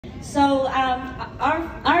So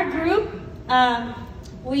our group,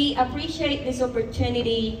 we appreciate this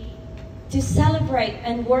opportunity to celebrate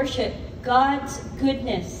and worship God's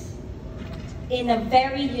goodness in a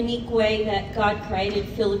very unique way that God created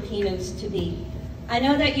Filipinos to be. I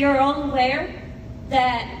know that you're all aware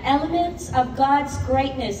that elements of God's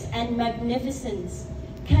greatness and magnificence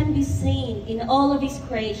can be seen in all of His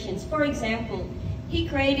creations. For example, He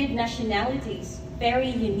created nationalities very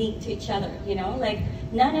unique to each other, you know, like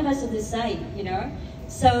none of us are the same, you know.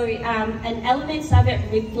 So, and elements of it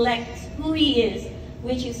reflect who He is,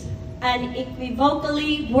 which is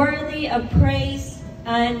unequivocally worthy of praise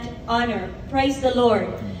and honor. Praise the Lord.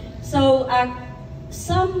 So,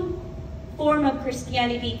 some form of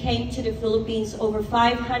Christianity came to the Philippines over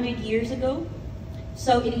 500 years ago.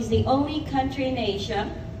 So it is the only country in Asia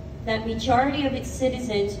that majority of its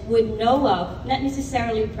citizens would know of, not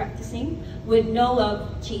necessarily practicing, would know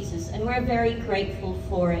of Jesus. And we're very grateful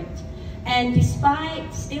for it. And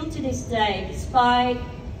despite, still to this day, despite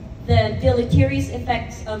the deleterious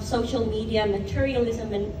effects of social media,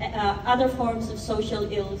 materialism, and other forms of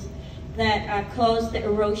social ills that cause the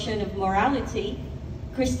erosion of morality,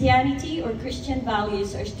 Christianity or Christian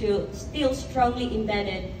values are still strongly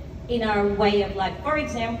embedded in our way of life. For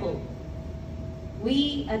example,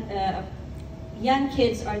 we young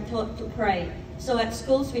kids are taught to pray. So at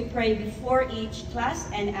schools we pray before each class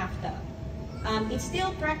and after. It's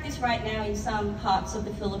still practiced right now in some parts of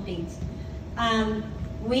the Philippines.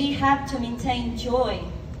 We have to maintain joy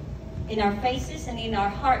in our faces and in our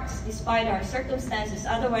hearts despite our circumstances.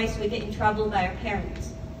 Otherwise we get in trouble by our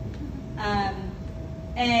parents.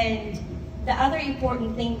 And the other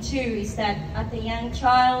important thing too is that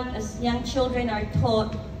as young children are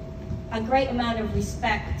taught a great amount of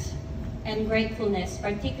respect and gratefulness,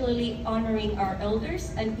 particularly honoring our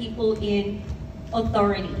elders and people in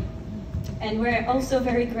authority. And we're also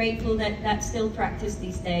very grateful that that's still practiced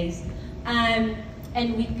these days. And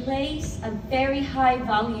we place a very high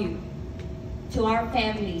value to our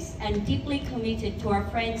families and deeply committed to our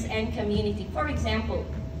friends and community. For example,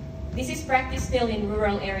 this is practiced still in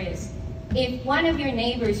rural areas. If one of your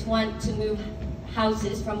neighbors want to move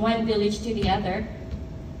houses from one village to the other,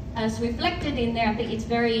 as reflected in there, I think it's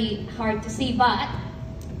very hard to see, but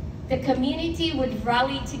the community would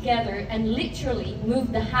rally together and literally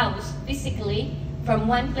move the house physically from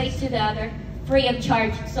one place to the other, free of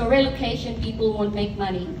charge, so relocation people won't make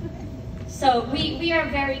money. So we are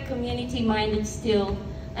very community-minded still,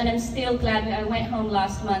 and I'm still glad I went home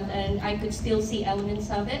last month and I could still see elements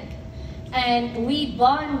of it. And we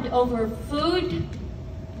bond over food,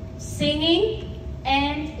 singing,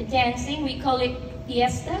 and dancing. We call it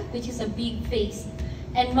fiesta, which is a big feast.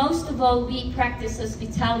 And most of all, we practice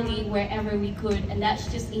hospitality wherever we could, and that's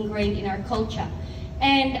just ingrained in our culture.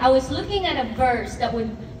 And I was looking at a verse that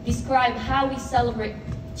would describe how we celebrate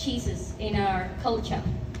Jesus in our culture.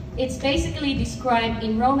 It's basically described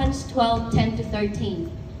in Romans 12:10-13.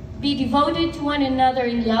 Be devoted to one another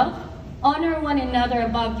in love, honor one another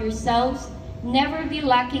above yourselves, never be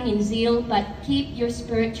lacking in zeal, but keep your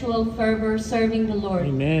spiritual fervor serving the Lord.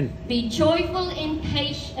 Amen. Be joyful in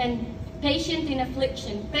patient in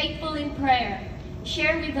affliction, faithful in prayer.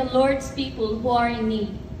 Share with the Lord's people who are in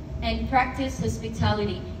need, and practice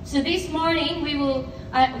hospitality. So this morning we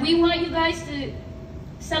want you guys to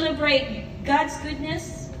celebrate God's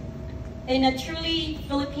goodness in a truly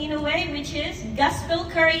Filipino way, which is gospel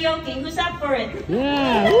karaoke. Who's up for it?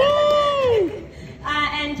 Yeah. Woo!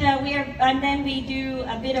 And then we do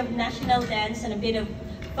a bit of national dance and a bit of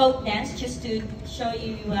folk dance just to show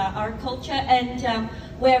you our culture. And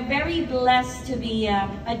we're very blessed to be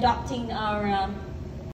adopting our